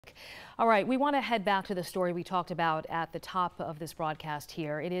All right, we want to head back to the story we talked about at the top of this broadcast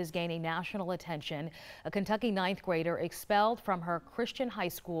here. It is gaining national attention. A Kentucky ninth grader expelled from her Christian high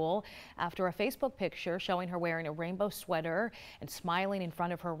school after a Facebook picture showing her wearing a rainbow sweater and smiling in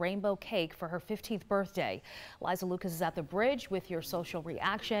front of her rainbow cake for her 15th birthday. Liza Lucas is at the bridge with your social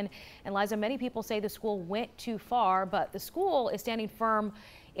reaction. And Liza, many people say the school went too far, but the school is standing firm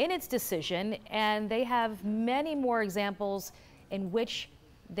in its decision, and they have many more examples in which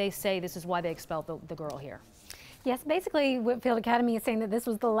they say this is why they expelled the girl here. Yes, basically Whitfield Academy is saying that this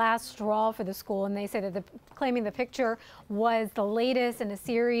was the last straw for the school, and they say that claiming the picture was the latest in a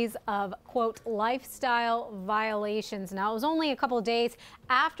series of, quote, lifestyle violations. Now, it was only a couple of days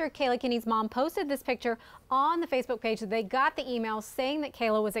after Kayla Kinney's mom posted this picture on the Facebook page that they got the email saying that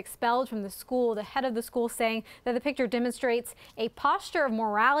Kayla was expelled from the school, the head of the school saying that the picture demonstrates a posture of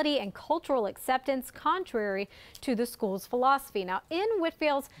morality and cultural acceptance contrary to the school's philosophy. Now, in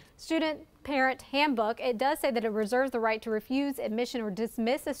Whitfield's student parent handbook, it does say that it reserves the right to refuse admission or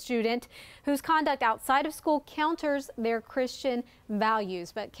dismiss a student whose conduct outside of school counters their Christian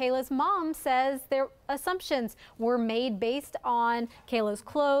values. But Kayla's mom says their assumptions were made based on Kayla's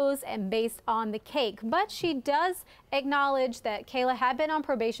clothes and based on the cake. But she does acknowledge that Kayla had been on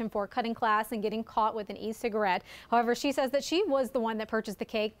probation for cutting class and getting caught with an e-cigarette. However, she says that she was the one that purchased the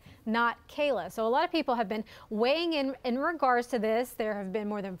cake, not Kayla. So a lot of people have been weighing in regards to this. There have been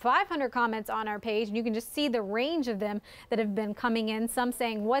more than 500 comments on our page, and you can just see the range of them that have been coming in. Some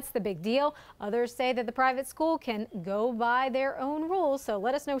saying, what's the big deal? Others say that the private school can go by their own rules. So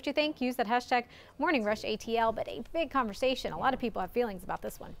let us know what you think. Use that hashtag Morning Rush ATL. But a big conversation. A lot of people have feelings about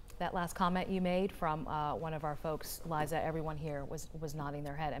this one. That last comment you made from one of our folks, Liza, everyone here was nodding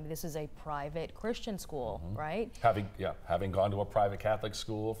their head. I mean, this is a private Christian school, right? Having gone to a private Catholic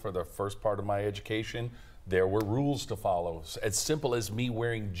school for the first part of my education, there were rules to follow. As simple as me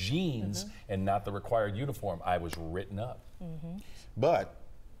wearing jeans and not the required uniform, I was written up. But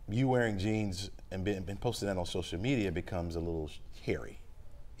you wearing jeans and being posting that on social media becomes a little hairy.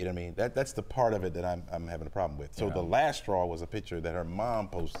 You know what I mean? That's the part of it that I'm having a problem with. So the last straw was a picture that her mom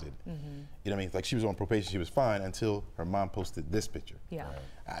posted. You know what I mean? Like, she was on probation, she was fine until her mom posted this picture. Yeah.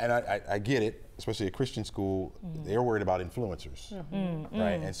 And I get it, especially a Christian school, they're worried about influencers,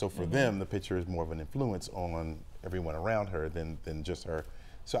 right? And so for them, the picture is more of an influence on everyone around her than just her.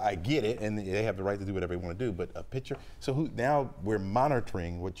 So I get it, and they have the right to do whatever they want to do, but a picture, so now we're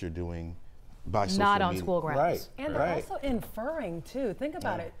monitoring what you're doing by social not on media. school grounds. Right. And they're also inferring too. Think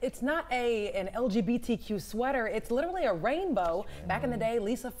about it. It's not an LGBTQ sweater. It's literally a rainbow. Back in the day,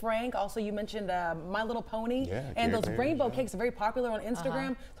 Lisa Frank, also you mentioned My Little Pony, and those rainbow cakes are very popular on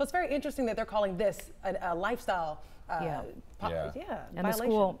Instagram. So it's very interesting that they're calling this a lifestyle. And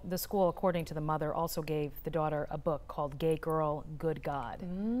violation. the school, according to the mother, also gave the daughter a book called Gay Girl, Good God.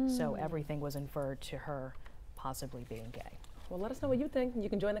 So everything was inferred to her possibly being gay. Well, let us know what you think. You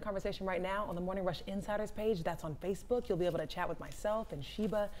can join the conversation right now on the Morning Rush Insiders page. That's on Facebook. You'll be able to chat with myself and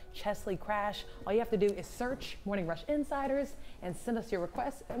Sheba, Chesley, Crash. All you have to do is search Morning Rush Insiders and send us your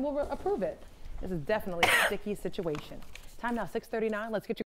request, and we'll approve it. This is definitely a sticky situation. Time now, 6:39. Let's get your